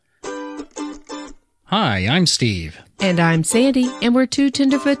Hi, I'm Steve. And I'm Sandy, and we're two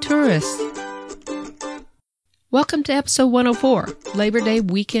tenderfoot tourists. Welcome to episode 104, Labor Day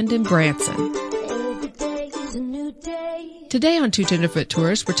Weekend in Branson. Today on Two Tenderfoot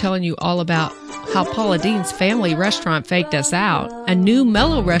Tourists, we're telling you all about how Paula Deen's family restaurant faked us out, a new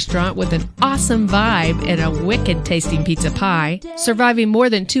mellow restaurant with an awesome vibe and a wicked tasting pizza pie, surviving more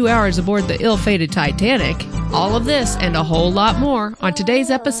than 2 hours aboard the ill-fated Titanic. All of this and a whole lot more on today's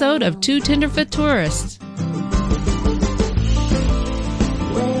episode of Two Tenderfoot Tourists.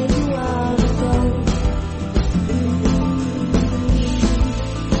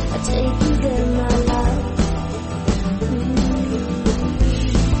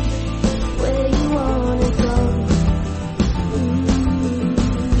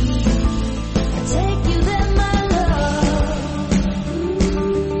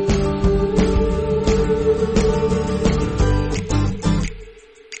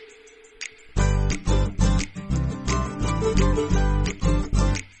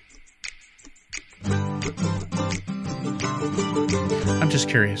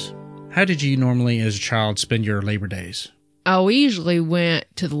 Curious. How did you normally, as a child, spend your Labor Days? Oh, we usually went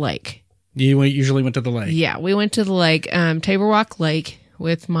to the lake. You usually went to the lake? Yeah, we went to the lake, Table Rock Lake,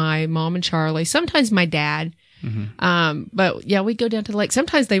 with my mom and Charlie. Sometimes my dad. Mm-hmm. But yeah, we'd go down to the lake.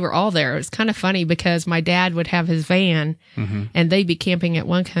 Sometimes they were all there. It was kind of funny because my dad would have his van, mm-hmm. and they'd be camping at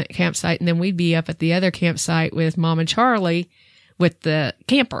one campsite, and then we'd be up at the other campsite with Mom and Charlie with the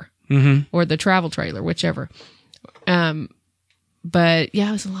camper, mm-hmm. or the travel trailer, whichever. But yeah,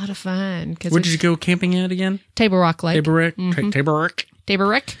 it was a lot of fun. Where did you go camping at again? Table Rock Lake. Table Rock? Mm-hmm. Table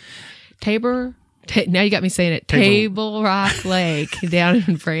Rock? Now you got me saying it. Table Rock Lake down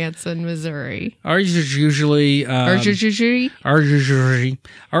in Branson, Missouri. Ours was usually ours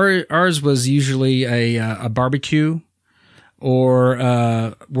was usually a barbecue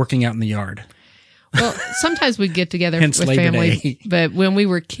or working out in the yard. Well, sometimes we'd get together with Labor family, Day. But when we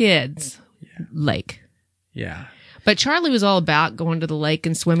were kids, lake. Yeah. But Charlie was all about going to the lake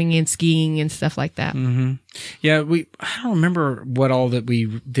and swimming and skiing and stuff like that. Mm-hmm. Yeah, I don't remember what all that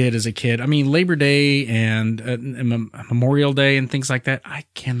we did as a kid. I mean, Labor Day and Memorial Day and things like that, I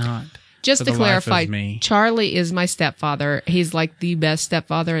cannot. Just to clarify, Charlie is my stepfather. He's like the best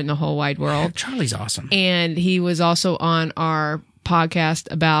stepfather in the whole wide world. Charlie's awesome. And he was also on our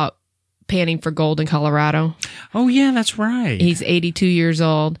podcast about panning for gold in Colorado. Oh, yeah, that's right. He's 82 years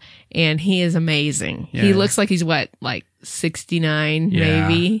old, and he is amazing. Yeah. He looks like he's, like 69,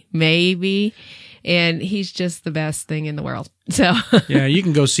 maybe. And he's just the best thing in the world. So yeah, you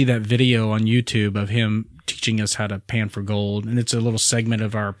can go see that video on YouTube of him teaching us how to pan for gold. And it's a little segment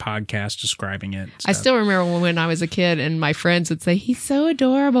of our podcast describing it. I still remember when I was a kid and my friends would say, he's so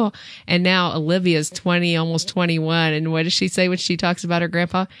adorable. And now Olivia's 20, almost 21. And what does she say when she talks about her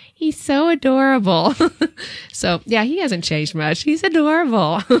grandpa? He's so adorable. So yeah, he hasn't changed much. He's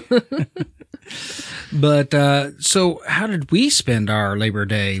adorable. But so how did we spend our Labor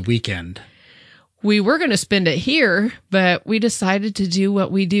Day weekend? We were going to spend it here, but we decided to do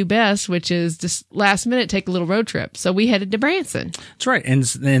what we do best, which is just last minute take a little road trip. So we headed to Branson. That's right.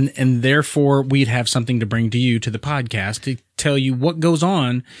 And therefore we'd have something to bring to you to the podcast to tell you what goes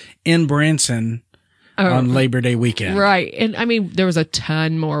on in Branson on Labor Day weekend. Right. And I mean, there was a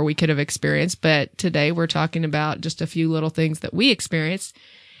ton more we could have experienced, but today we're talking about just a few little things that we experienced.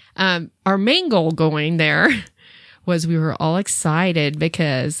 Our main goal going there was we were all excited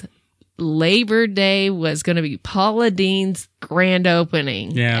because Labor Day was going to be Paula Deen's grand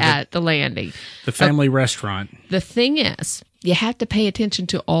opening at the Landing. The family restaurant. The thing is, you have to pay attention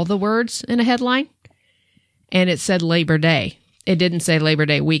to all the words in a headline, and it said Labor Day. It didn't say Labor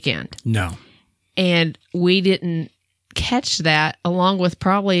Day weekend. No. And we didn't catch that, along with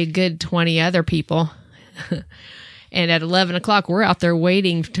probably a good 20 other people. And at 11 o'clock, we're out there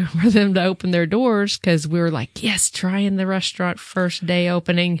waiting for them to open their doors because we were like, yes, trying the restaurant first day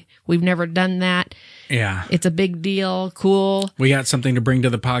opening. We've never done that. Yeah. It's a big deal. Cool. We got something to bring to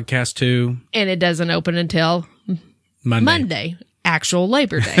the podcast, too. And it doesn't open until Monday. Actual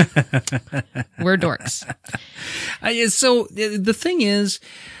Labor Day. We're dorks. So the thing is,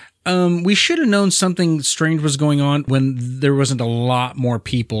 we should have known something strange was going on when there wasn't a lot more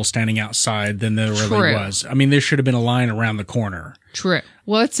people standing outside than there really was. I mean, there should have been a line around the corner. True.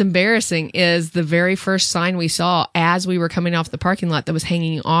 What's embarrassing is the very first sign we saw as we were coming off the parking lot that was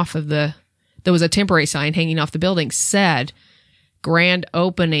hanging off of there was a temporary sign hanging off the building said grand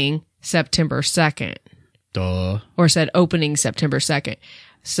opening September 2nd. Duh. Or said opening September 2nd.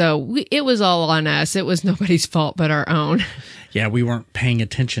 So it was all on us. It was nobody's fault but our own. Yeah, we weren't paying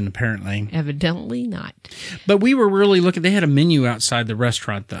attention, apparently. Evidently not. But we were really looking. They had a menu outside the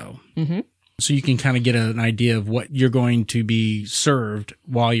restaurant, though. Mm-hmm. so you can kind of get an idea of what you're going to be served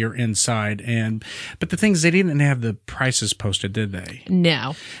while you're inside. But the thing is, they didn't have the prices posted, did they?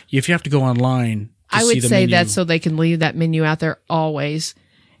 No. If you have to go online, I would say that's so they can leave that menu out there always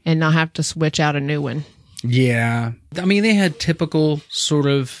and not have to switch out a new one. Yeah. I mean, they had typical sort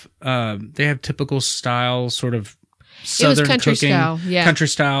of, they have typical style sort of Southern it was country cooking. Style, yeah. Country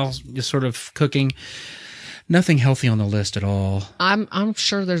style sort of cooking. Nothing healthy on the list at all. I'm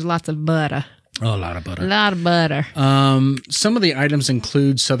sure there's lots of butter. Oh, a lot of butter. A lot of butter. Some of the items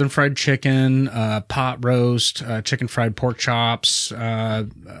include southern fried chicken, pot roast, chicken fried pork chops,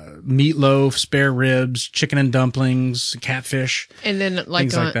 meatloaf, spare ribs, chicken and dumplings, catfish. And then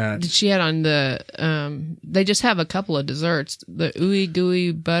things like that. She had on the, they just have a couple of desserts. The ooey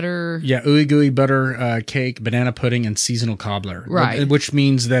gooey butter. Yeah, ooey gooey butter cake, banana pudding, and seasonal cobbler. Right. Which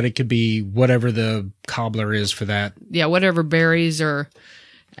means that it could be whatever the cobbler is for that. Yeah, whatever berries or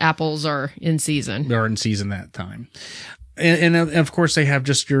apples are in season. They're in season that time. And of course, they have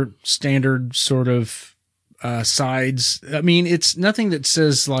just your standard sort of sides. I mean, it's nothing that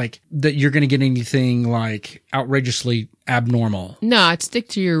says like that you're going to get anything like outrageously abnormal. No, I'd stick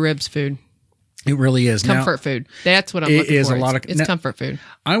to your ribs food. It really is. Comfort food. That's what I'm looking for. It is a lot of... It's comfort food.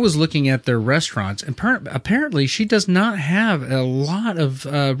 I was looking at their restaurants, and apparently she does not have a lot of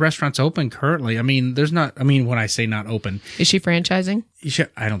restaurants open currently. I mean, there's not... I mean, when I say not open... Is she franchising?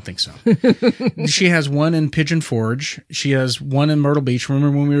 I don't think so. She has one in Pigeon Forge. She has one in Myrtle Beach.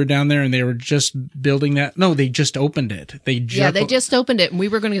 Remember when we were down there and they were just building that? No, they just opened it. They just opened it, and we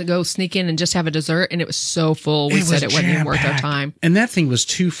were going to go sneak in and just have a dessert, and it was so full. We said it wasn't even worth our time. And that thing was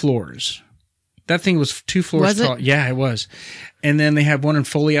 2 floors. That thing was 2 floors tall. Yeah, it was. And then they have one in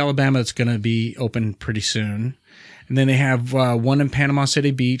Foley, Alabama that's going to be open pretty soon. And then they have one in Panama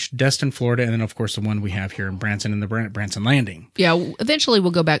City Beach, Destin, Florida, and then, of course, the one we have here in Branson and the Branson Landing. Yeah, eventually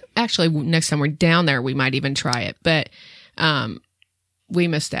we'll go back. Actually, next time we're down there, we might even try it. But we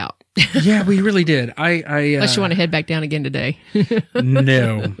missed out. Yeah, we really did. Unless you want to head back down again today.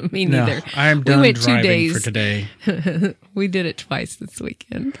 No. Me neither. No, I'm done driving for today. We did it twice this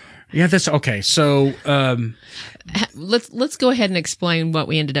weekend. Yeah, that's okay. So, let's go ahead and explain what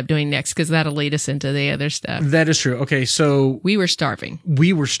we ended up doing next, because that'll lead us into the other stuff. That is true. Okay, so we were starving.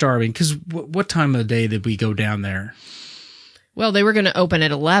 Because what time of the day did we go down there? Well, they were going to open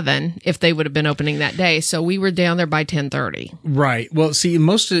at 11 if they would have been opening that day. So we were down there by 10:30. Right. Well, see,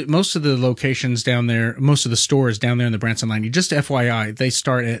 most of the locations down there, most of the stores down there in the Branson Landing, just FYI,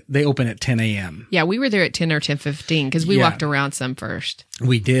 they open at 10 a.m. Yeah, we were there at 10 or 10:15 because we walked around some first.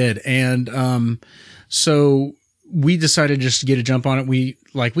 We did. And so we decided just to get a jump on it. We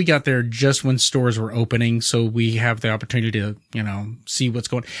got there just when stores were opening, so we have the opportunity to, see what's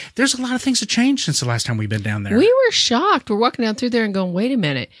going on. There's a lot of things that changed since the last time we've been down there. We were shocked. We're walking down through there and going, wait a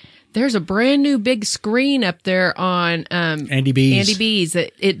minute. There's a brand new big screen up there on Andy B's. Andy B's.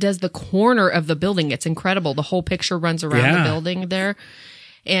 It does the corner of the building. It's incredible. The whole picture runs around the building there.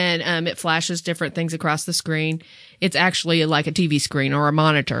 And it flashes different things across the screen. It's actually like a TV screen or a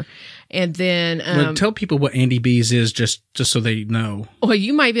monitor. And then tell people what Andy B's is, just so they know. Well,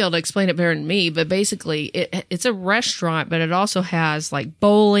 you might be able to explain it better than me, but basically it's a restaurant, but it also has like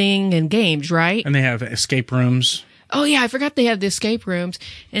bowling and games, right? And they have escape rooms. Oh yeah, I forgot they have the escape rooms.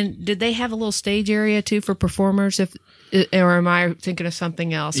 And did they have a little stage area too for performers? Or am I thinking of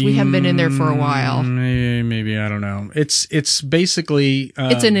something else? We haven't been in there for a while. Maybe, I don't know. It's basically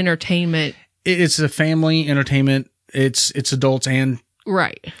it's an entertainment. It's a family entertainment. It's adults and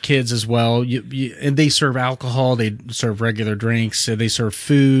kids as well. And they serve alcohol. They serve regular drinks. They serve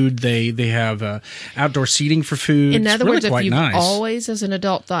food. They have outdoor seating for food. In other words, if you've nice. always, as an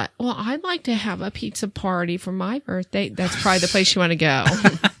adult, thought, well, I'd like to have a pizza party for my birthday, that's probably the place you want to go.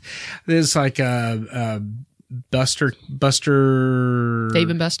 There's like Buster Dave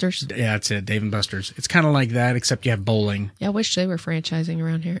and Buster's. Yeah, that's it. Dave and Buster's. It's kind of like that, except you have bowling. Yeah, I wish they were franchising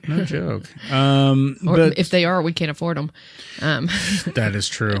around here. No joke. But if they are, we can't afford them. That is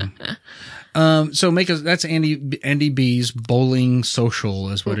true. So that's Andy B's Bowling Social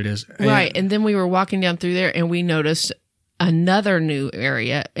is what it is. Right. And then we were walking down through there and we noticed another new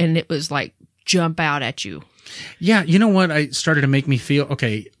area, and it was like jump out at you. Yeah. You know what? I started to make me feel,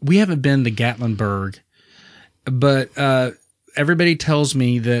 okay, we haven't been to Gatlinburg, but everybody tells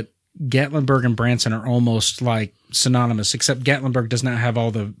me that Gatlinburg and Branson are almost like synonymous, except Gatlinburg does not have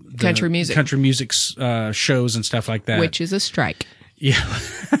all the country music shows and stuff like that. Which is a strike. Yeah.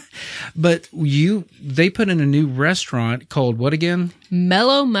 But they put in a new restaurant called what again?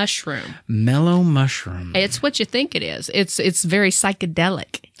 Mellow Mushroom. Mellow Mushroom. It's what you think it is. It's very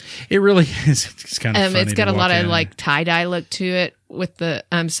psychedelic. It really is. It's kind of funny. It's got a lot of like tie-dye look to it with the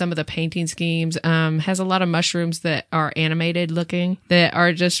some of the painting schemes. Has a lot of mushrooms that are animated looking that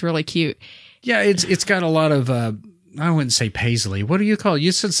are just really cute. Yeah, it's got a lot of I wouldn't say paisley. What do you call it?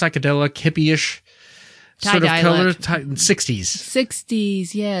 You said psychedelic, hippie-ish sort of color. 60s.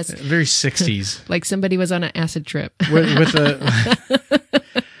 60s, yes. Very 60s. Like somebody was on an acid trip. with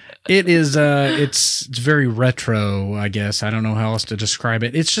it is it's very retro, I guess. I don't know how else to describe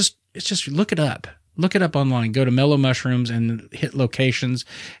it. It's just look it up. Look it up online. Go to Mellow Mushrooms and hit locations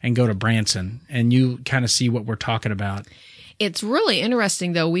and go to Branson and you kind of see what we're talking about. It's really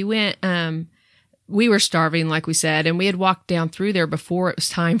interesting though. We went we were starving, like we said, and we had walked down through there before it was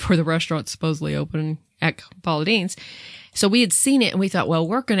time for the restaurant to supposedly open at Paula Deen's. So we had seen it and we thought, well,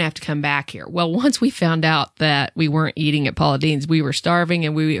 we're going to have to come back here. Well, once we found out that we weren't eating at Paula Deen's, we were starving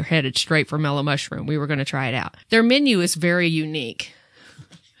and we were headed straight for Mellow Mushroom. We were going to try it out. Their menu is very unique.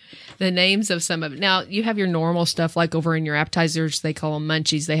 The names of some of it. Now, you have your normal stuff like over in your appetizers. They call them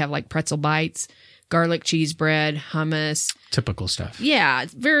munchies. They have like pretzel bites, garlic cheese bread, hummus. Typical stuff. Yeah,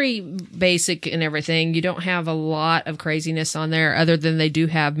 it's very basic and everything. You don't have a lot of craziness on there other than they do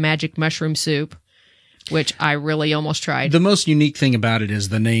have magic mushroom soup, which I really almost tried. The most unique thing about it is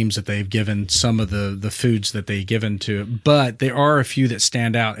the names that they've given some of the foods that they've given to it. But there are a few that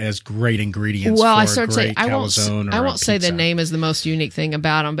stand out as great ingredients. Well, for I started saying I won't say the pizza. name is the most unique thing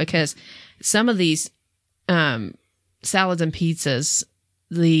about them because some of these salads and pizzas,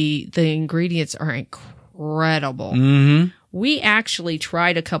 the ingredients are incredible. Mm-hmm. We actually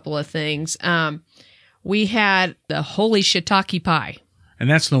tried a couple of things. We had the holy shiitake pie. And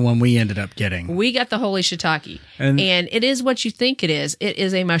that's the one we ended up getting. We got the holy shiitake. And it is what you think it is. It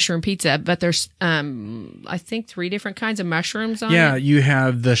is a mushroom pizza, but there's, I think 3 different kinds of mushrooms on it. Yeah, you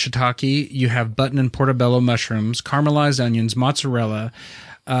have the shiitake, you have button and portobello mushrooms, caramelized onions, mozzarella,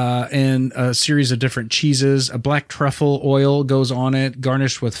 and a series of different cheeses. A black truffle oil goes on it,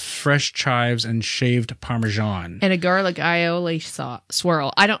 garnished with fresh chives and shaved Parmesan. And a garlic aioli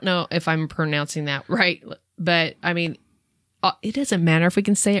swirl. I don't know if I'm pronouncing that right, but I mean, it doesn't matter if we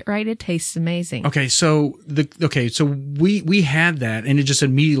can say it right. It tastes amazing. Okay, so we had that, and it just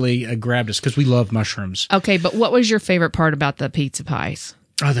immediately grabbed us because we love mushrooms. Okay, but what was your favorite part about the pizza pies?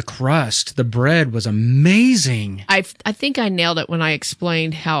 Oh, the crust, the bread was amazing. I think I nailed it when I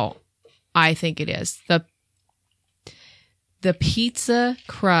explained how I think it is. The pizza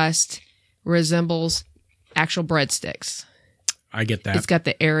crust resembles actual breadsticks. I get that. It's got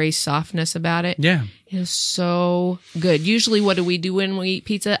the airy softness about it. Yeah. It is so good. Usually what do we do when we eat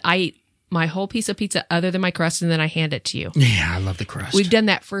pizza? I eat my whole piece of pizza other than my crust, and then I hand it to you. Yeah, I love the crust. We've done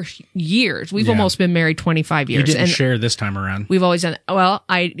that for years. We've almost been married 25 years. You didn't share this time around. We've always done, well,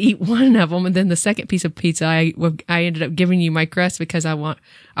 I eat one of them, and then the second piece of pizza, I ended up giving you my crust because I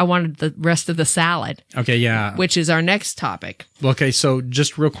wanted the rest of the salad. Okay, yeah. Which is our next topic. Okay, so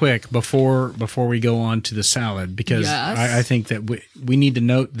just real quick before we go on to the salad, because yes. I think that we need to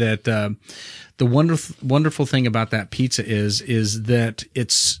note that the wonderful thing about that pizza is that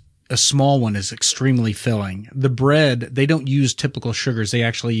it's a small one is extremely filling. The bread, they don't use typical sugars. They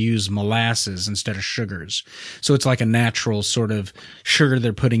actually use molasses instead of sugars. So it's like a natural sort of sugar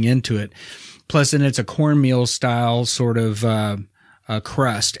they're putting into it. Plus, then it's a cornmeal style sort of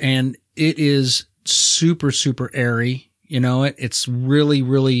crust. And it is super, super airy. You know, it's really,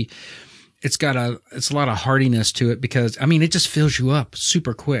 really, it's a lot of heartiness to it because, I mean, it just fills you up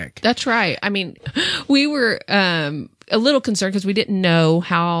super quick. That's right. I mean, we were a little concerned because we didn't know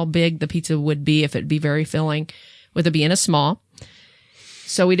how big the pizza would be, if it'd be very filling with it being a small.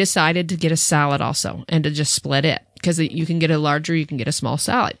 So we decided to get a salad also and to just split it because you can get a larger, you can get a small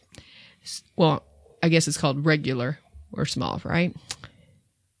salad. Well, I guess it's called regular or small, right?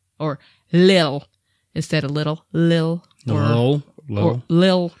 Or lil instead of little, lil. Or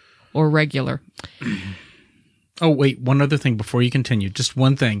lil or regular. Oh, wait, one other thing before you continue. Just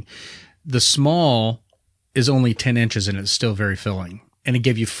one thing. The small is only 10 inches and it's still very filling. And it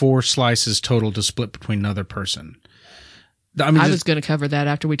gave you 4 slices total to split between another person. I was going to cover that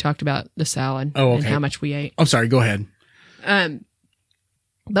after we talked about the salad and how much we ate. I'm sorry, go ahead.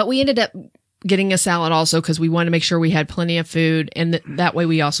 But we ended up getting a salad also because we wanted to make sure we had plenty of food. And that way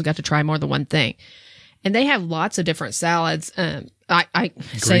we also got to try more than one thing. And they have lots of different salads. I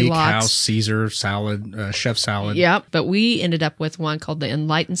say Greek, lots. House, Caesar salad, chef salad. Yep. But we ended up with one called the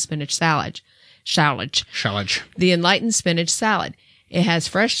Enlightened Spinach Salad. Shallage. The Enlightened Spinach Salad. It has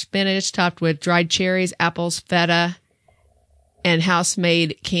fresh spinach topped with dried cherries, apples, feta, and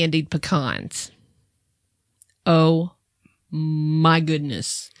house-made candied pecans. Oh my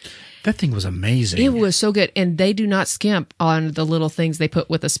goodness. That thing was amazing. It was so good. And they do not skimp on the little things they put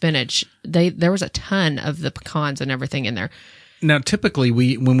with the spinach. There was a ton of the pecans and everything in there. Now, typically,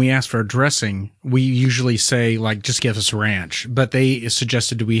 when we ask for a dressing, we usually say, like, just give us ranch. But they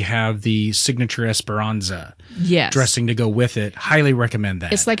suggested we have the signature Esperanza dressing to go with it. Highly recommend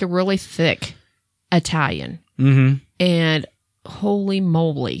that. It's like a really thick Italian. Mm-hmm. And holy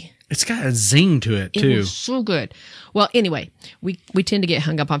moly. It's got a zing to it, too. It was so good. Well, anyway, we tend to get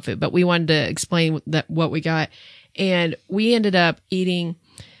hung up on food, but we wanted to explain what we got. And we ended up eating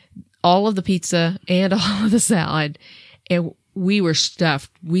all of the pizza and all of the salad. And we were stuffed.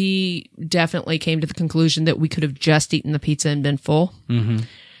 We definitely came to the conclusion that we could have just eaten the pizza and been full. Mm-hmm.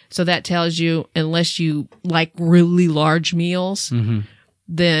 So that tells you, unless you like really large meals,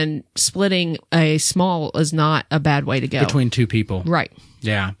 then splitting a small is not a bad way to go. Between two people. Right.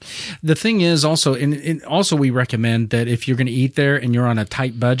 Yeah. The thing is also, and also we recommend that if you're going to eat there and you're on a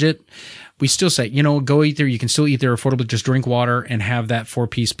tight budget, we still say, go eat there. You can still eat there affordably. Just drink water and have that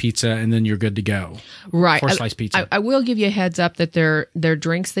 4-piece pizza, and then you're good to go. Right. 4-slice pizza. I will give you a heads up that their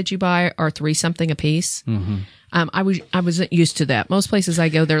drinks that you buy are $3-something a piece. Mm-hmm. I wasn't used to that. Most places I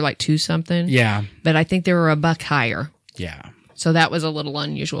go, they're like $2-something. Yeah. But I think they were $1 higher. Yeah. So that was a little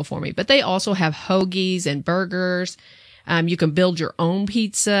unusual for me. But they also have hoagies and burgers. You can build your own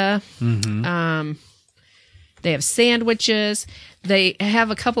pizza. Mm-hmm. They have sandwiches. They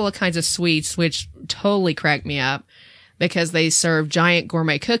have a couple of kinds of sweets, which totally crack me up because they serve giant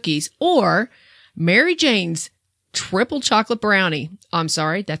gourmet cookies or Mary Jane's triple chocolate brownie. I'm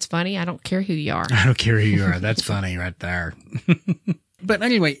sorry. That's funny. I don't care who you are. I don't care who you are. That's funny right there. But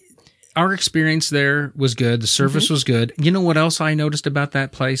anyway, our experience there was good. The service was good. You know what else I noticed about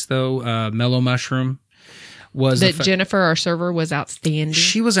that place, though? Mellow Mushroom. Was that Jennifer, our server, was outstanding.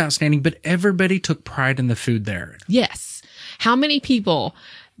 She was outstanding, but everybody took pride in the food there. Yes. How many people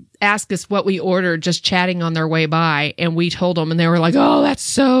asked us what we ordered just chatting on their way by, and we told them, and they were like, oh, that's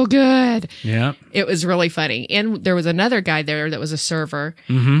so good. Yeah. It was really funny. And there was another guy there that was a server,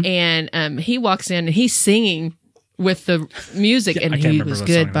 and he walks in, and he's singing with the music, and he was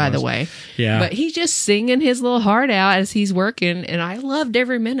good, by the way. Yeah. But he's just singing his little heart out as he's working, and I loved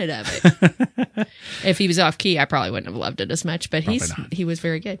every minute of it. If he was off key, I probably wouldn't have loved it as much, but he was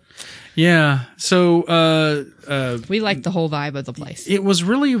very good. Yeah. So we liked the whole vibe of the place. It was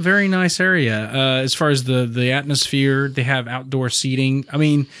really a very nice area. As far as the atmosphere, they have outdoor seating. I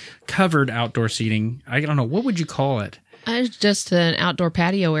mean, covered outdoor seating. I don't know. What would you call it? It's just an outdoor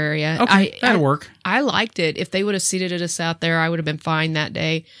patio area. Okay, that'll work. I liked it. If they would have seated us out there, I would have been fine that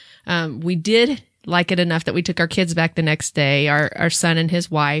day. We did like it enough that we took our kids back the next day, our son and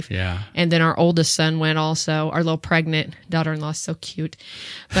his wife. Yeah. And then our oldest son went also. Our little pregnant daughter-in-law is so cute.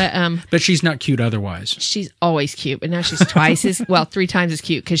 But she's not cute otherwise. She's always cute. But now she's twice 3 times as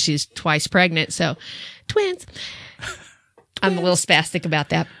cute because she's twice pregnant. So twins. I'm a little spastic about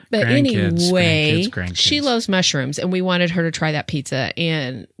that. But anyway, grandkids. She loves mushrooms, and we wanted her to try that pizza,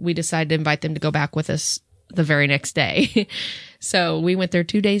 and we decided to invite them to go back with us the very next day. So we went there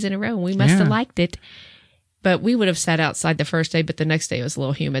 2 days in a row, and we must have liked it. But we would have sat outside the first day, but the next day it was a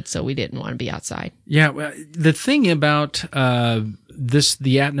little humid, so we didn't want to be outside. Yeah, well, the thing about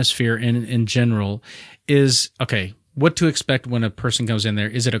the atmosphere in general is, okay, what to expect when a person goes in there.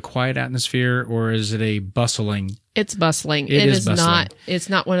 Is it a quiet atmosphere or is it a bustling? It's bustling. It is bustling. Not. It's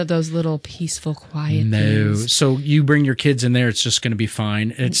not one of those little peaceful, quiet things. So you bring your kids in there, it's just going to be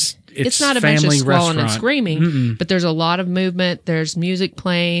fine. It's not a bunch of squalling and screaming, but there's a lot of movement. There's music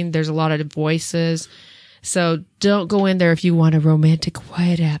playing. There's a lot of voices. So don't go in there if you want a romantic,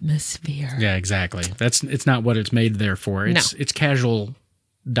 quiet atmosphere. Yeah, exactly. It's not what it's made there for. It's casual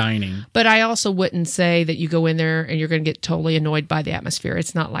dining. But I also wouldn't say that you go in there and you're going to get totally annoyed by the atmosphere.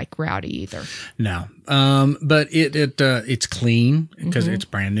 It's not like rowdy either. No. But it's clean because it's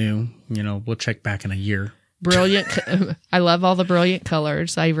brand new. We'll check back in a year. Brilliant. I love all the brilliant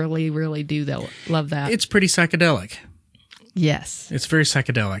colors. I really, really do love that. It's pretty psychedelic. Yes. It's very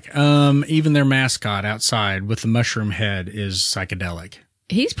psychedelic. Even their mascot outside with the mushroom head is psychedelic.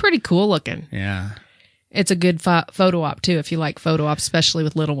 He's pretty cool looking. Yeah. It's a good photo op, too, if you like photo ops, especially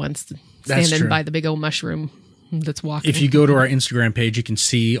with little ones standing by the big old mushroom that's walking. If you go to our Instagram page, you can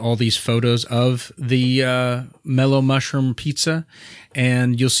see all these photos of the Mellow Mushroom Pizza,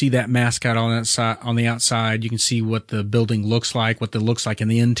 and you'll see that mascot on the outside. You can see what the building looks like, what it looks like in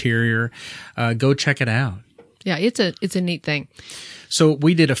the interior. Go check it out. Yeah, it's a neat thing. So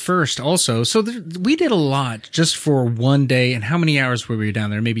we did a first also. So we did a lot just for one day. And how many hours were we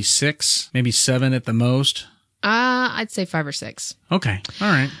down there? Maybe 6, maybe 7 at the most. I'd say 5 or 6. Okay. All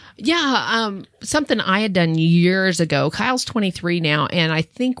right. Yeah. Something I had done years ago. Kyle's 23 now, and I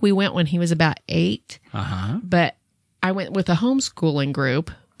think we went when he was about 8. But I went with a homeschooling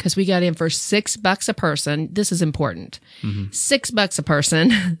group because we got in for $6 a person. This is important. $6 a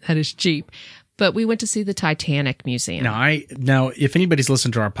person. That is cheap. But we went to see the Titanic Museum. Now, if anybody's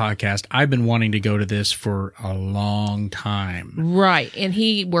listened to our podcast, I've been wanting to go to this for a long time. Right. And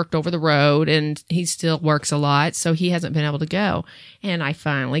he worked over the road, and he still works a lot, so he hasn't been able to go. And I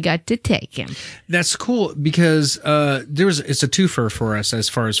finally got to take him. That's cool because it's a twofer for us as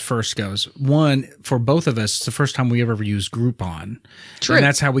far as first goes. One, for both of us, it's the first time we ever used Groupon. True. And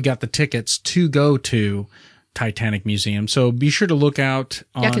that's how we got the tickets to go to Titanic Museum. So be sure to look out.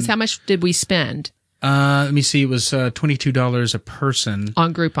 Yeah, because how much did we spend? Let me see. It was $22 a person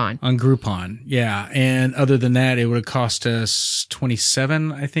on Groupon. On Groupon, yeah. And other than that, it would have cost us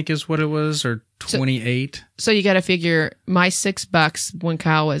 $27, I think, is what it was, or $28. So you got to figure my $6 when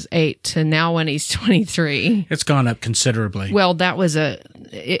Kyle was 8 to now when he's 23. It's gone up considerably. Well, that was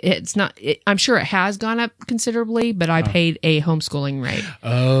I'm sure it has gone up considerably, but I paid a homeschooling rate.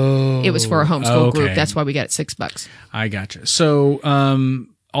 Oh, it was for a homeschool group. That's why we got $6. I gotcha. So,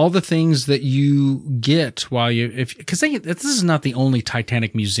 all the things that you get because this is not the only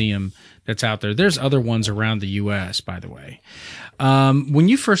Titanic museum that's out there. There's other ones around the U.S., by the way. When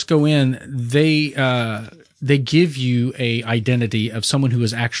you first go in, they give you a identity of someone who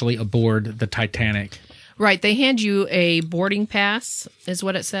was actually aboard the Titanic. Right. They hand you a boarding pass is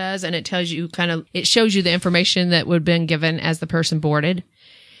what it says. And it tells you it shows you the information that would have been given as the person boarded.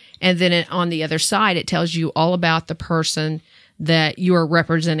 And then on the other side, it tells you all about the person that you are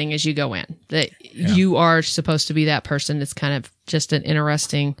representing as you go in, that you are supposed to be that person. It's kind of just an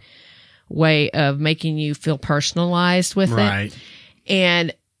interesting way of making you feel personalized with it.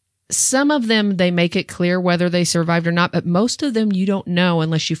 And some of them, they make it clear whether they survived or not, but most of them you don't know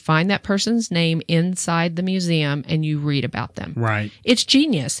unless you find that person's name inside the museum and you read about them. Right. It's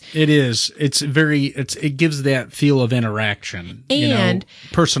genius. It is. It gives that feel of interaction, and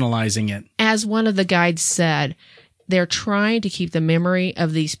personalizing it. As one of the guides said, they're trying to keep the memory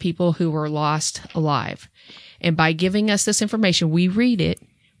of these people who were lost alive. And by giving us this information, we read it,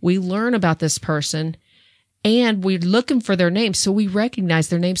 we learn about this person, and we're looking for their name. So we recognize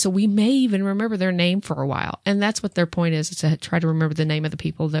their name. So we may even remember their name for a while. And that's what their point is to try to remember the name of the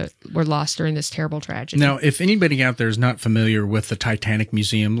people that were lost during this terrible tragedy. Now, if anybody out there is not familiar with the Titanic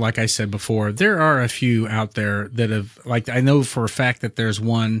Museum, like I said before, there are a few out there that have, I know for a fact that there's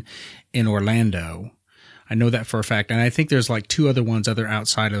one in Orlando. I know that for a fact. And I think there's 2 other ones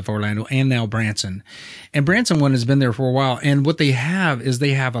outside of Orlando and now Branson. And Branson one has been there for a while. And what they have is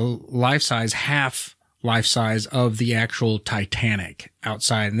they have a half life size of the actual Titanic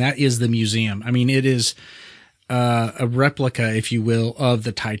outside. And that is the museum. I mean, it is a replica, if you will, of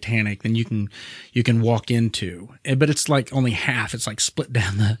the Titanic. Then you can walk into, but it's only half. It's split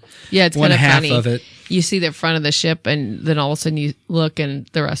down the it's one kind of half funny. of it. You see the front of the ship, and then all of a sudden you look, and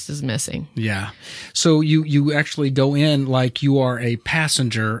the rest is missing. Yeah, so you actually go in like you are a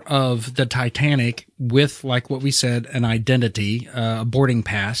passenger of the Titanic with, like what we said, an identity, a boarding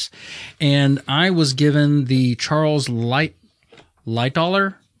pass, and I was given the Charles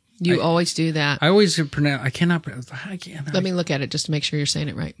Lightoller. You always do that. I always pronounce. I cannot. Let me look at it just to make sure you're saying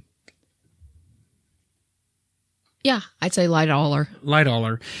it right. Yeah, I'd say Lightoller.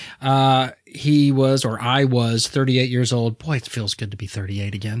 He was, or I was, 38 years old. Boy, it feels good to be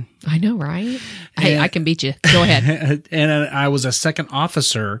 38 again. I know, right? Hey, I can beat you. Go ahead. And I was a second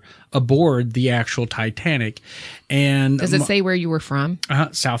officer aboard the actual Titanic. And does it say where you were from?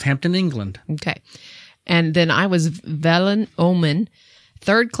 Southampton, England. Okay. And then I was Velen Oman,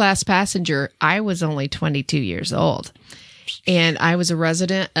 third class passenger. I was only 22 years old. And I was a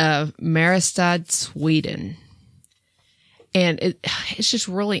resident of Mariestad, Sweden. And it's just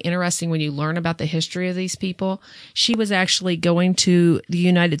really interesting when you learn about the history of these people. She was actually going to the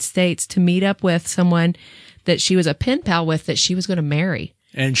United States to meet up with someone that she was a pen pal with that she was going to marry.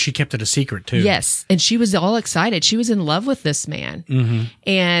 And she kept it a secret, too. Yes. And she was all excited. She was in love with this man. Mm-hmm.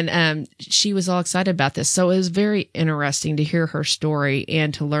 And she was all excited about this. So it was very interesting to hear her story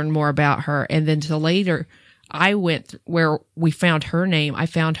and to learn more about her. And then to later, I went where we found her name. I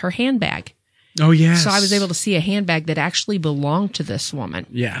found her handbag. Oh, yes. So I was able to see a handbag that actually belonged to this woman.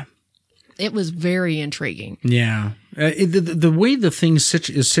 Yeah. It was very intriguing. Yeah. The way the thing is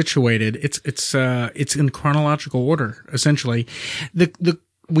situated, it's in chronological order, essentially.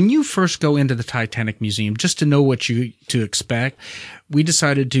 When you first go into the Titanic Museum, just to know what to expect, we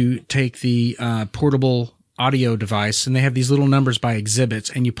decided to take the portable audio device, and they have these little numbers by exhibits,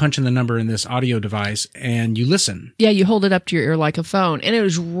 and you punch in the number in this audio device and you listen. Yeah, you hold it up to your ear like a phone. And it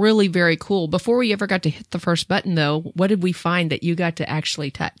was really very cool. Before we ever got to hit the first button, though, what did we find that you got to actually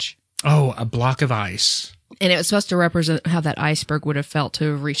touch? Oh, a block of ice. And it was supposed to represent how that iceberg would have felt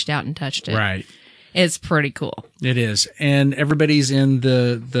to have reached out and touched it. Right. It's pretty cool. It is. And everybody's in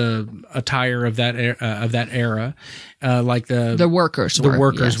the attire of that era, like the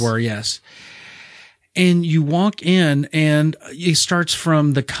workers were, yes. And you walk in, and it starts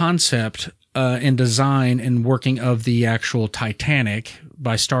from the concept and design and working of the actual Titanic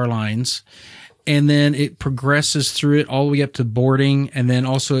by Starlines. And then it progresses through it all the way up to boarding. And then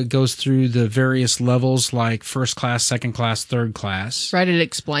also it goes through the various levels like first class, second class, third class. Right. It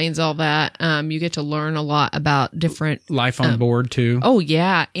explains all that. You get to learn a lot about different life on board too. Oh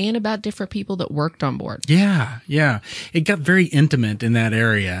yeah. And about different people that worked on board. Yeah. Yeah. It got very intimate in that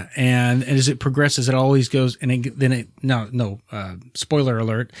area. And as it progresses, it always goes, and spoiler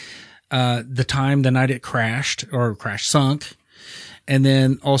alert. The night it crashed sunk. And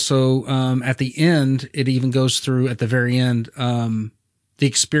then also, at the end, it even goes through at the very end, the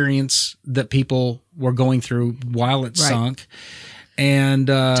experience that people were going through while it sunk. And,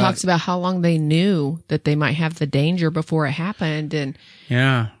 talks about how long they knew that they might have the danger before it happened. And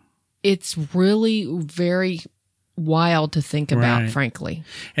yeah, it's really very wild to think about, frankly.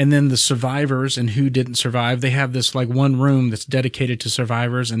 And then the survivors and who didn't survive, they have this like one room that's dedicated to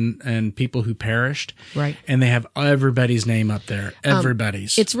survivors and people who perished. Right. And they have everybody's name up there.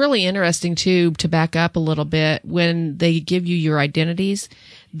 Everybody's. It's really interesting too, to back up a little bit. When they give you your identities,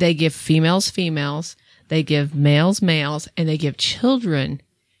 they give females, they give males, and they give children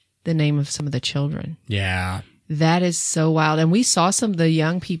the name of some of the children. Yeah. That is so wild. And we saw some of the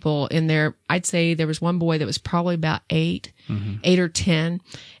young people in there. I'd say there was one boy that was probably about 8 or 10.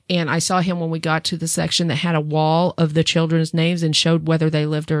 And I saw him when we got to the section that had a wall of the children's names and showed whether they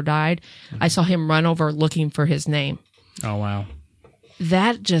lived or died. I saw him run over looking for his name. Oh, wow.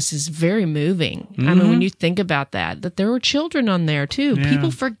 That just is very moving. I mean, when you think about that there were children on there too. Yeah.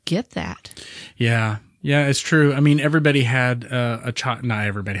 People forget that. Yeah. Yeah, it's true. I mean, everybody had a child. Not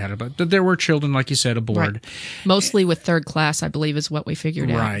everybody had it, but there were children, like you said, aboard. Right. Mostly with third class, I believe, is what we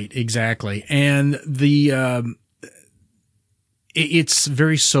figured out. Right, exactly. And it's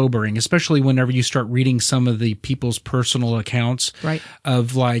very sobering, especially whenever you start reading some of the people's personal accounts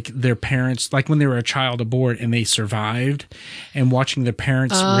of like their parents, like when they were a child aboard and they survived, and watching their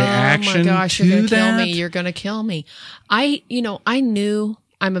parents' reaction. Oh my gosh, to you're going to that. kill me. You're going to kill me. I knew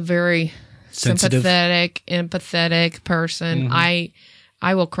I'm a very sympathetic, empathetic person. I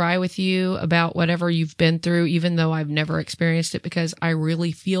will cry with you about whatever you've been through, even though I've never experienced it, because I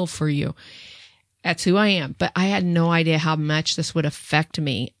really feel for you. That's who I am. But I had no idea how much this would affect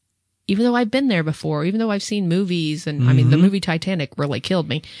me, even though I've been there before, even though I've seen movies. And I mean, the movie Titanic really killed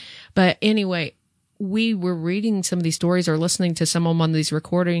me. But anyway, we were reading some of these stories or listening to some of them on these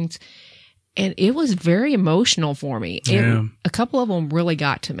recordings, and it was very emotional for me. A couple of them really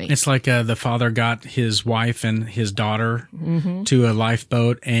got to me. It's like the father got his wife and his daughter to a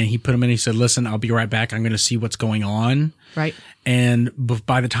lifeboat, and he put them in. He said, "Listen, I'll be right back. I'm going to see what's going on." Right. And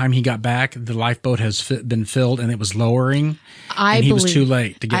by the time he got back, the lifeboat has been filled, and it was lowering. And he was too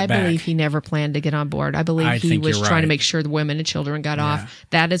late to get back. I believe he never planned to get on board. I believe he was trying to make sure the women and children got off.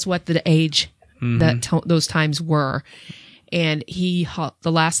 That is what the age those times were. And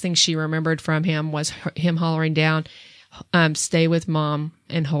the last thing she remembered from him was him hollering down, "Stay with mom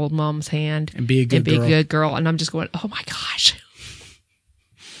and hold mom's hand and be a good girl." And I'm just going, "Oh my gosh."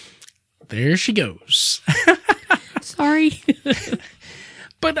 There she goes. Sorry.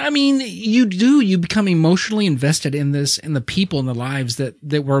 But I mean, you become emotionally invested in this, in the people and the lives that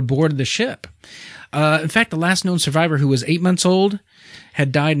were aboard the ship. In fact, the last known survivor, who was 8 months old,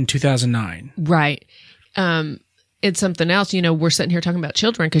 had died in 2009. Right. It's something else. We're sitting here talking about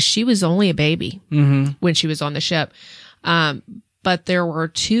children because she was only a baby when she was on the ship. But there were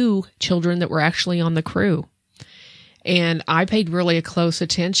 2 children that were actually on the crew. And I paid really a close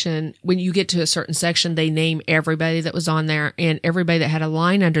attention. When you get to a certain section, they name everybody that was on there, and everybody that had a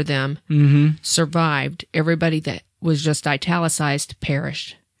line under them survived. Everybody that was just italicized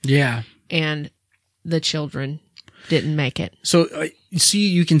perished. Yeah. And the children didn't make it. So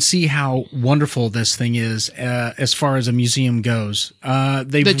you can see how wonderful this thing is as far as a museum goes.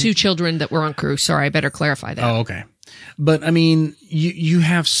 The 2 children that were on crew. Sorry, I better clarify that. Oh, okay. But I mean, you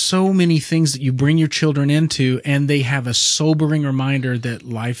have so many things that you bring your children into, and they have a sobering reminder that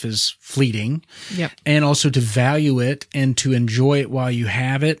life is fleeting. Yep. And also to value it and to enjoy it while you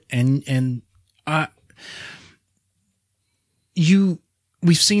have it. And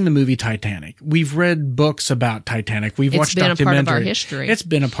we've seen the movie Titanic. We've read books about Titanic. We've watched documentaries. It's been a part of our history. It's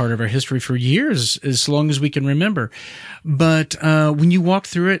been a part of our history for years, as long as we can remember. But when you walk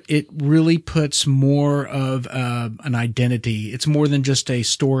through it, it really puts more of an identity. It's more than just a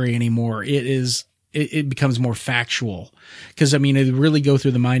story anymore. It becomes more factual, because, I mean, it really go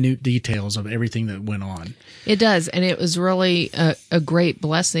through the minute details of everything that went on. It does. And it was really a great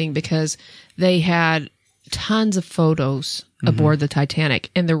blessing, because they had tons of photos aboard the Titanic.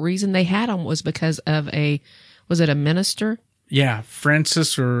 And the reason they had them was because of was it a minister? Yeah.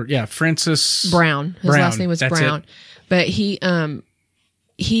 Francis Brown. His Brown. last name was That's Brown. It. But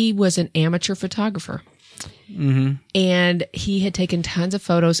he was an amateur photographer. Mm-hmm. And he had taken tons of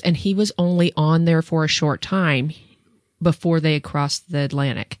photos, and he was only on there for a short time before they had crossed the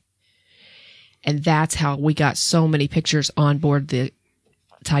Atlantic. And that's how we got so many pictures on board the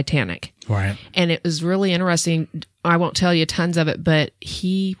Titanic. Right. And it was really interesting. I won't tell you tons of it, but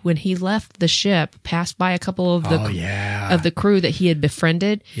when he left the ship, passed by a couple of the crew that he had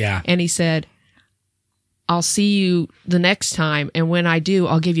befriended. Yeah. And he said, "I'll see you the next time, and when I do,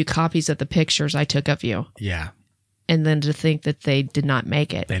 I'll give you copies of the pictures I took of you." Yeah. And then to think that they did not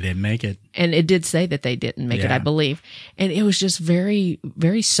make it. They didn't make it. And it did say that they didn't make it, I believe. And it was just very,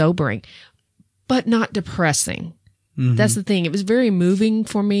 very sobering, but not depressing. Mm-hmm. That's the thing. It was very moving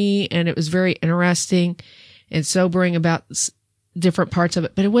for me, and it was very interesting and sobering about different parts of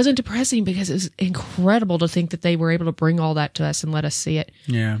it. But it wasn't depressing, because it was incredible to think that they were able to bring all that to us and let us see it.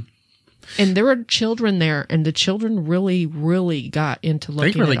 Yeah. And there were children there, and the children really, really got into looking at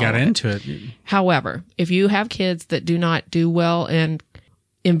it. They really got into it. However, if you have kids that do not do well in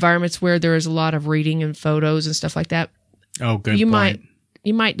environments where there is a lot of reading and photos and stuff like that, you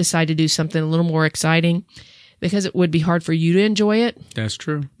might decide to do something a little more exciting, because it would be hard for you to enjoy it. That's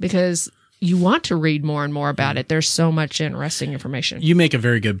true. Because you want to read more and more about it. There's so much interesting information. You make a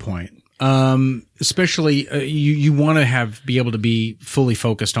very good point. Especially you want to be able to be fully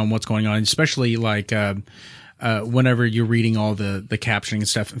focused on what's going on, especially like whenever you're reading all the captioning and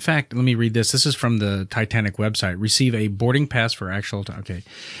stuff. In fact, let me read this. This is from the Titanic website. Receive a boarding pass for actual time. Okay.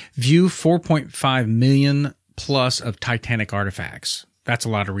 View 4.5 million plus of Titanic artifacts. That's a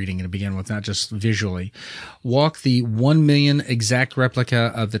lot of reading to begin with, not just visually. Walk the 1 million exact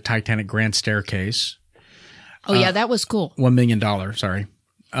replica of the Titanic Grand Staircase. Oh, yeah, that was cool. $1 million, sorry.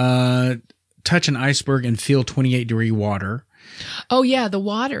 Touch an iceberg and feel 28-degree water. Oh, yeah, the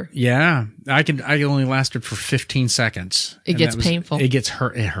water. Yeah. I only lasted for 15 seconds. It gets painful. It gets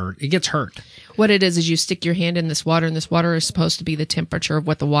hurt. It gets hurt. What it is you stick your hand in this water, and this water is supposed to be the temperature of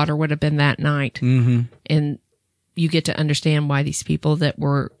what the water would have been that night. Mm-hmm. And you get to understand why these people that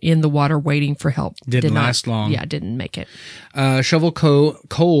were in the water waiting for help didn't last long. Yeah, didn't make it. Shovel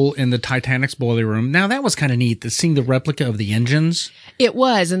coal in the Titanic's boiler room. Now, that was kind of neat, seeing the replica of the engines. It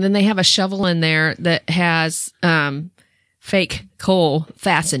was. And then they have a shovel in there that has fake coal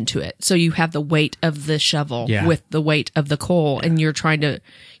fastened to it. So you have the weight of the shovel with the weight of the coal. Yeah. And you're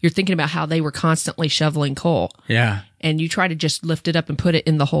thinking about how they were constantly shoveling coal. Yeah. And you try to just lift it up and put it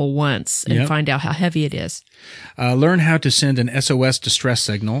in the hole once and find out how heavy it is. Learn how to send an SOS distress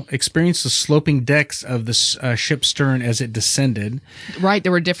signal. Experience the sloping decks of the ship's stern as it descended. Right.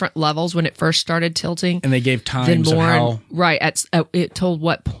 There were different levels when it first started tilting. And they gave times of how... Right. It told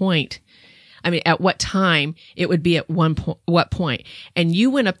what point. I mean, at what time it would be at what point. And you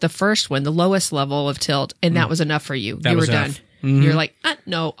went up the first one, the lowest level of tilt, and that was enough for you. You were done. Mm-hmm. You're like,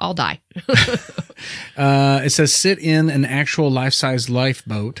 no, I'll die. It says sit in an actual life-size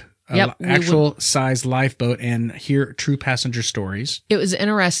lifeboat. Actual-size lifeboat and hear true passenger stories. It was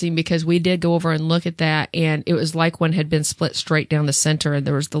interesting because we did go over and look at that, and it was like one had been split straight down the center, and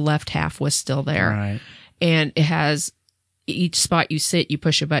there was the left half was still there. Right. And it has each spot you sit, you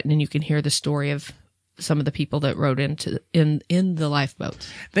push a button, and you can hear the story of some of the people that rode in the lifeboats.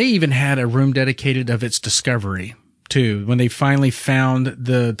 They even had a room dedicated of its discovery, too, when they finally found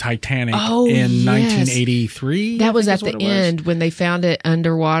the Titanic in 1983. That was at the end when they found it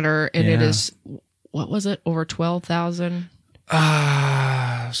underwater, and it is, what was it, over 12,000?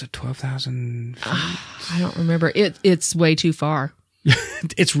 Was it 12,000 feet? I don't remember. It's way too far.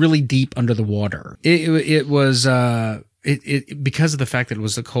 It's really deep under the water. It was... because of the fact that it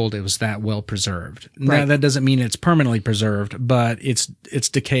was so cold, it was that well preserved. Right. Now, that doesn't mean it's permanently preserved, but its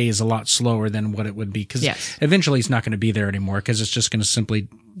decay is a lot slower than what it would be. Because eventually it's not going to be there anymore, because it's just going to simply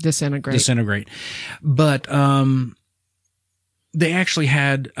disintegrate. But they actually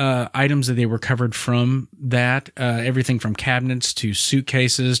had items that they recovered from that, everything from cabinets to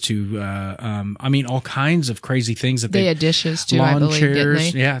suitcases to, all kinds of crazy things that they had dishes too. I believe,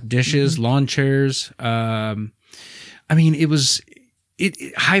 chairs, didn't they? dishes, lawn chairs. It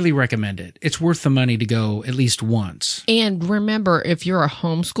it highly recommend it. It's worth the money to go at least once. And remember, if you're a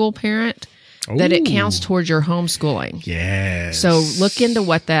homeschool parent, that it counts towards your homeschooling. Yes. So look into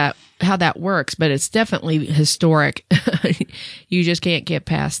how that works, but it's definitely historic. You just can't get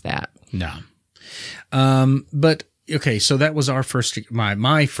past that. No. But okay, so that was our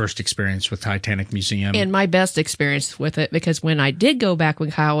my first experience with Titanic Museum. And my best experience with it, because when I did go back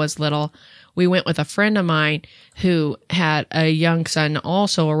when Kyle was little, we went with a friend of mine who had a young son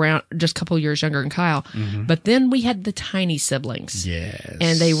also around just a couple years younger than Kyle. Mm-hmm. But then we had the tiny siblings. Yes.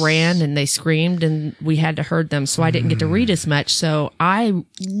 And they ran and they screamed and we had to herd them. So I didn't get to read as much. So I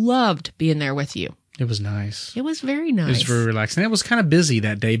loved being there with you. It was nice. It was very nice. It was very relaxing. It was kind of busy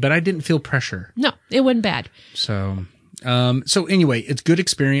that day, but I didn't feel pressure. No, it wasn't bad. So anyway, it's good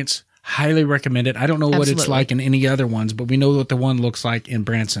experience. Highly recommend it. I don't know what it's like in any other ones, but we know what the one looks like in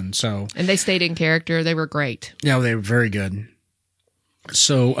Branson. So, and they stayed in character. They were great. Yeah, they were very good.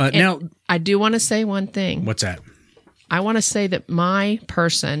 So now I do want to say one thing. What's that? I want to say that my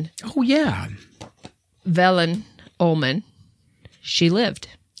person. Oh yeah, Velen Ullman, she lived.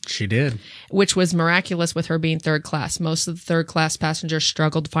 She did. Which was miraculous with her being third class. Most of the third class passengers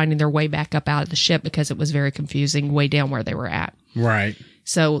struggled finding their way back up out of the ship because it was very confusing way down where they were at. Right.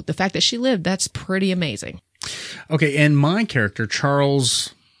 So the fact that she lived, that's pretty amazing. Okay, and my character,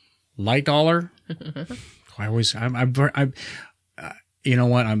 Charles Lightdollar, you know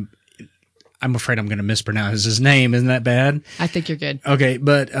what? I'm afraid I'm going to mispronounce his name. Isn't that bad? I think you're good. Okay,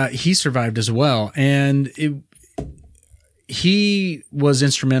 but he survived as well, and he was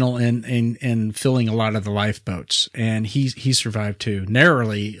instrumental in filling a lot of the lifeboats, and he survived too.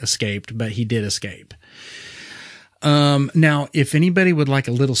 Narrowly escaped, but he did escape. Now, if anybody would like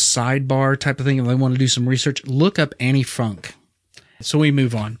a little sidebar type of thing, if they want to do some research, look up Annie Funk. So we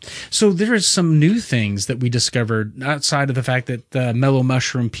move on. So there is some new things that we discovered outside of the fact that the Mellow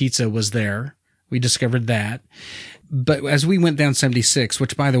Mushroom Pizza was there. We discovered that. But as we went down 76,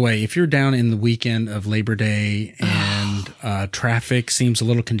 which by the way, if you're down in the weekend of Labor Day and traffic seems a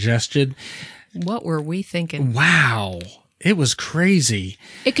little congested. What were we thinking? Wow. It was crazy.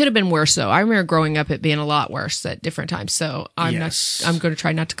 It could have been worse, though. I remember growing up it being a lot worse at different times. So I'm going to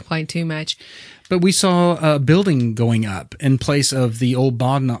try not to complain too much. But we saw a building going up in place of the old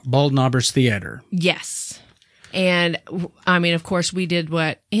Bald Knobbers Theater. Yes. And I mean, of course, we did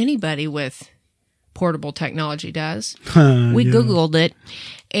what anybody with portable technology does. We Googled it,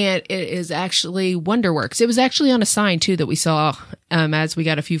 and it is actually Wonderworks. It was actually on a sign, too, that we saw as we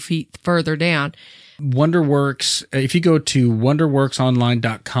got a few feet further down. Wonderworks, if you go to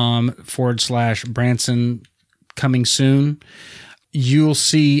wonderworksonline.com/Branson coming soon, you'll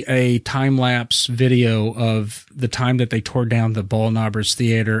see a time-lapse video of the time that they tore down the Bald Knobbers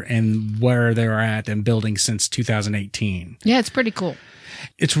Theater and where they're at and building since 2018. Yeah, it's pretty cool.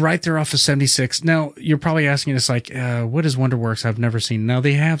 It's right there off of 76. Now, you're probably asking us, like, what is Wonderworks? I've never seen. Now,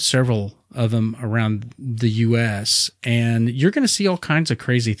 they have several of them around the U.S., and you're going to see all kinds of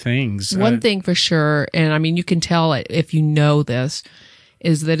crazy things. One thing for sure, and I mean, you can tell it if you know this,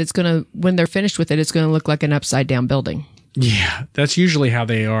 is that it's going to, when they're finished with it, it's going to look like an upside-down building. Yeah, that's usually how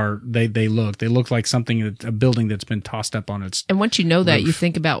they are. They look. They look like something, a building that's been tossed up on its And once you know that, roof. you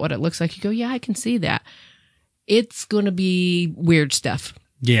think about what it looks like, you go, yeah, I can see that. It's going to be weird stuff.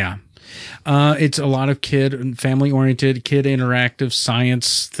 Yeah. It's a lot of family-oriented, kid interactive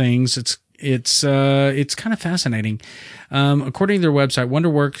science things. It's kind of fascinating. According to their website,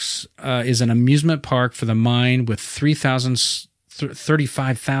 Wonderworks is an amusement park for the mind with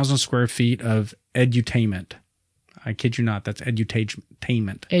 35,000 square feet of edutainment. I kid you not. That's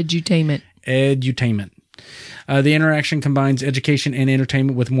edutainment. Edutainment. The interaction combines education and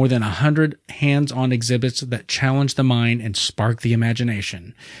entertainment with more than 100 hands-on exhibits that challenge the mind and spark the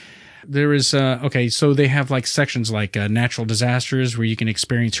imagination. There is, so they have like sections like natural disasters where you can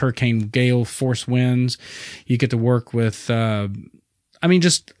experience hurricane gale force winds. You get to work with,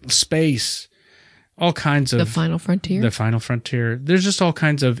 just space, all kinds of... The Final Frontier. There's just all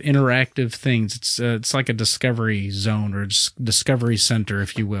kinds of interactive things. It's like a discovery zone or discovery center,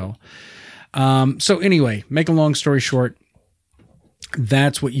 if you will. So anyway, make a long story short,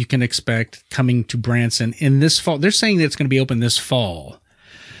 that's what you can expect coming to Branson in this fall. They're saying that it's going to be open this fall.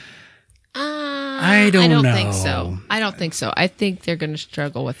 I don't know. I don't think so. I think they're going to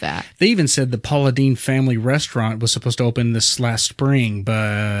struggle with that. They even said the Paula Deen Family Restaurant was supposed to open this last spring,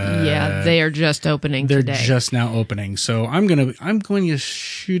 but yeah, they are just opening they're today. Just now opening. So I'm going to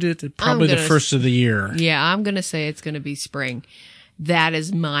shoot it at probably the first of the year. Yeah, I'm going to say it's going to be spring. That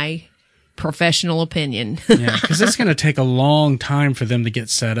is my professional opinion. Yeah, because it's going to take a long time for them to get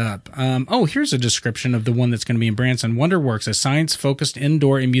set up. Here's a description of the one that's going to be in Branson. WonderWorks, a science-focused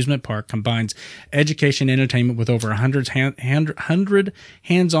indoor amusement park, combines education and entertainment with over 100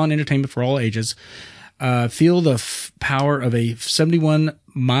 hands-on entertainment for all ages. Feel the power of a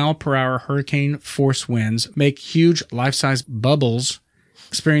 71-mile-per-hour hurricane force winds, make huge life-size bubbles,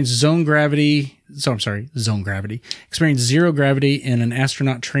 experience zone gravity. Experience zero gravity in an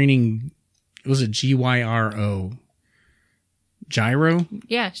astronaut training. Was it GYRO? Gyro?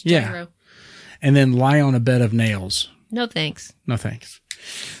 Yeah, gyro. Yeah. And then lie on a bed of nails. No thanks. No thanks.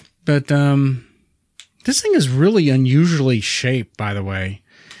 But this thing is really unusually shaped, by the way.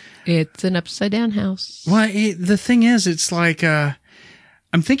 It's an upside down house. Well, the thing is, it's like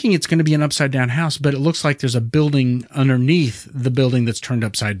I'm thinking it's going to be an upside down house, but it looks like there's a building underneath the building that's turned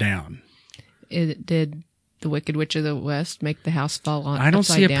upside down. Did the Wicked Witch of the West make the house fall on? I don't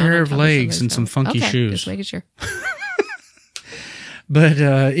see a pair of legs and some funky shoes. Just making sure. But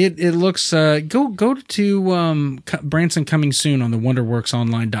it looks go to Branson coming soon on the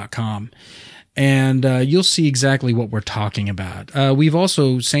WonderWorksOnline.com. And you'll see exactly what we're talking about. We've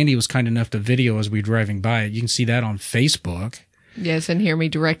also, Sandy was kind enough to video as we were driving by it. You can see that on Facebook. Yes, and hear me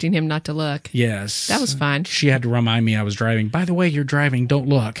directing him not to look. Yes. That was fun. She had to remind me I was driving. By the way, you're driving. Don't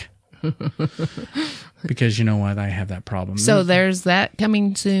look. Because you know what? I have that problem. So there's that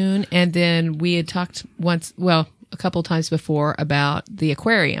coming soon. And then we had talked a couple times before about the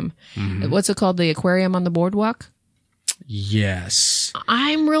aquarium. Mm-hmm. What's it called? The aquarium on the boardwalk? Yes.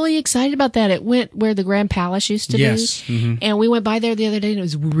 I'm really excited about that. It went where the Grand Palace used to be. Mm-hmm. And we went by there the other day and it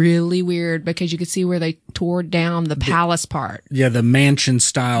was really weird because you could see where they tore down the palace part. Yeah, the mansion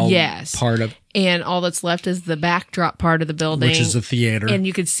style part of. And all that's left is the backdrop part of the building. Which is the theater. And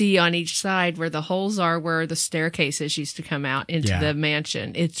you could see on each side where the holes are where the staircases used to come out into the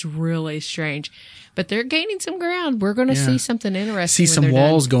mansion. It's really strange. But they're gaining some ground. We're going to see something interesting. See some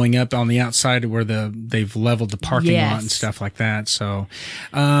walls going up on the outside where they've leveled the parking lot and stuff like that. So,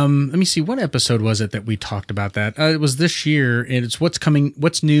 let me see. What episode was it that we talked about that? It was this year. And it's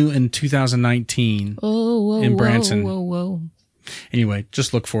what's new in 2019 in Branson. Whoa. Anyway,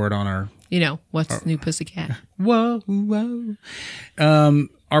 just look for it on our... what's new Pussycat? Whoa.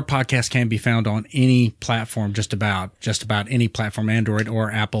 Our podcast can be found on any platform, just about any platform, Android or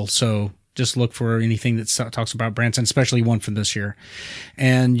Apple. So just look for anything that talks about Branson, especially one from this year.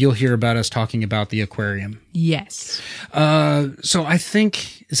 And you'll hear about us talking about the aquarium. Yes. So I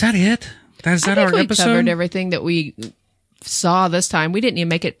think, is that it? Is that our episode? We covered everything that we saw this time. We didn't even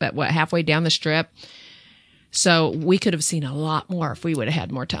make it, but halfway down the strip. So we could have seen a lot more if we would have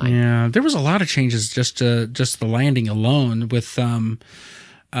had more time. Yeah, there was a lot of changes just the landing alone with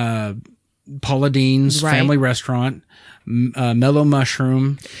Paula Dean's Family Restaurant, Mellow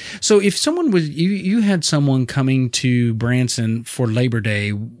Mushroom. So if someone was you had someone coming to Branson for Labor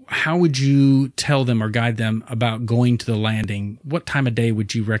Day, how would you tell them or guide them about going to the landing? What time of day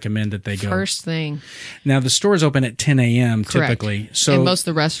would you recommend that they go? First thing. Now the store's open at 10 a.m. typically. So and most of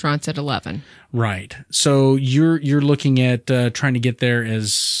the restaurants at 11. Right. So you're looking at trying to get there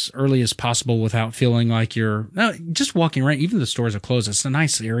as early as possible without feeling like you're just walking around. Even the stores are closed. It's a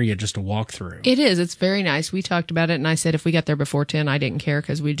nice area just to walk through. It is. It's very nice. We talked about it, and I said if we got there before 10, I didn't care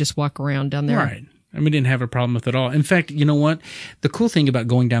because we'd just walk around down there. Right. And we didn't have a problem with it at all. In fact, you know what? The cool thing about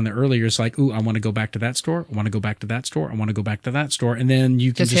going down there earlier is like, ooh, I want to go back to that store. I want to go back to that store. I want to go back to that store. And then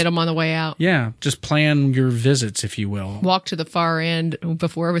you can just hit them on the way out. Yeah. Just plan your visits, if you will. Walk to the far end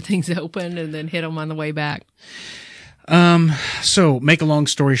before everything's open and then hit them on the way back. So make a long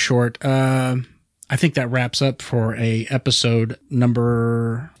story short, I think that wraps up for a episode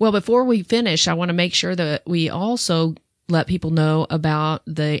number. Well, before we finish, I want to make sure that we also let people know about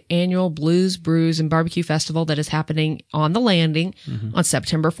the annual Blues, Brews, and Barbecue Festival that is happening on the Landing on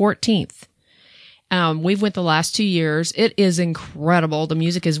September 14th. We've went the last 2 years. It is incredible. The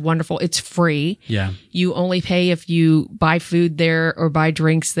music is wonderful. It's free. Yeah. You only pay if you buy food there or buy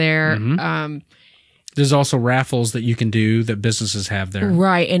drinks there. There's also raffles that you can do that businesses have there.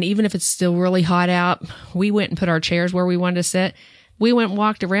 Right. And even if it's still really hot out, we went and put our chairs where we wanted to sit. We went and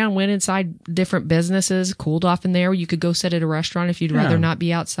walked around, went inside different businesses, cooled off in there. You could go sit at a restaurant if you'd rather not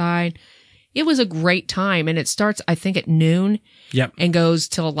be outside. It was a great time. And it starts, I think, at noon. Yep. And goes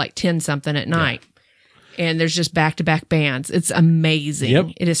till like 10 something at night. And there's just back-to-back bands. It's amazing. Yep.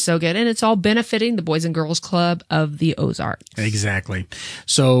 It is so good. And it's all benefiting the Boys and Girls Club of the Ozarks. Exactly.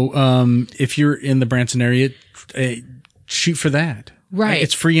 So if you're in the Branson area, shoot for that. Right.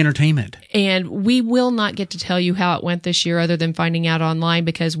 It's free entertainment. And we will not get to tell you how it went this year other than finding out online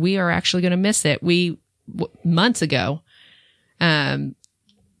because we are actually going to miss it. Months ago,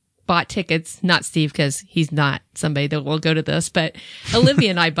 bought tickets, not Steve, because he's not somebody that will go to this, but Olivia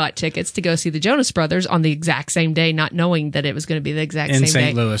and I bought tickets to go see the Jonas Brothers on the exact same day, not knowing that it was going to be the exact same day. In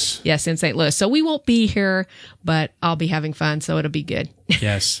St. Louis. Yes, in St. Louis. So we won't be here, but I'll be having fun, so it'll be good.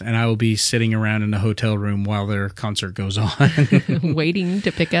 Yes, and I will be sitting around in the hotel room while their concert goes on. Waiting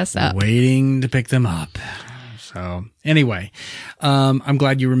to pick us up. Waiting to pick them up. So anyway, I'm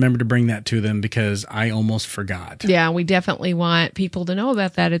glad you remembered to bring that to them because I almost forgot. Yeah, we definitely want people to know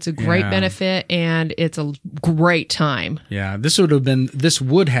about that. It's a great benefit and it's a great time. Yeah, this would have been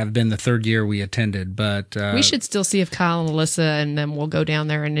the third year we attended, but we should still see if Kyle and Alyssa and then we'll go down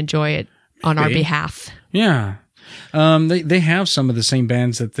there and enjoy it on our behalf. Yeah. They have some of the same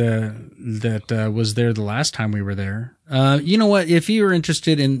bands that was there the last time we were there. You know what? If you're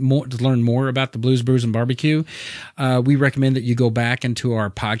interested in to learn more about the Blues, Brews, and Barbecue, we recommend that you go back into our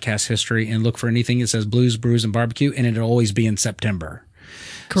podcast history and look for anything that says Blues, Brews, and Barbecue, and it'll always be in September.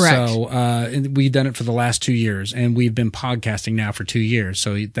 Correct. So we've done it for the last 2 years, and we've been podcasting now for 2 years.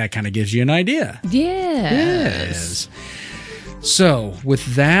 So that kind of gives you an idea. Yes. So,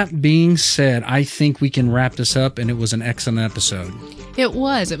 with that being said, I think we can wrap this up, and it was an excellent episode. It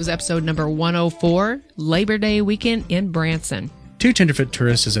was. It was episode number 104, Labor Day weekend in Branson. Two Tenderfoot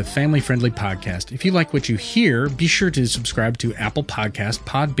Tourists is a family-friendly podcast. If you like what you hear, be sure to subscribe to Apple Podcast,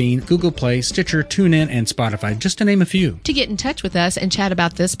 Podbean, Google Play, Stitcher, TuneIn, and Spotify, just to name a few. To get in touch with us and chat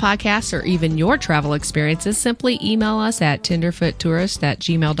about this podcast or even your travel experiences, simply email us at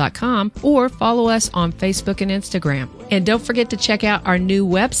tenderfoottourist@gmail.com or follow us on Facebook and Instagram. And don't forget to check out our new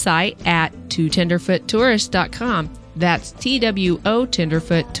website at twotenderfoottourist.com. That's TWO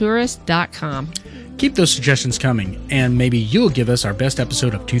tenderfoottourist.com. Keep those suggestions coming, and maybe you'll give us our best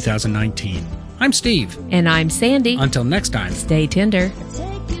episode of 2019. I'm Steve. And I'm Sandy. Until next time. Stay tender.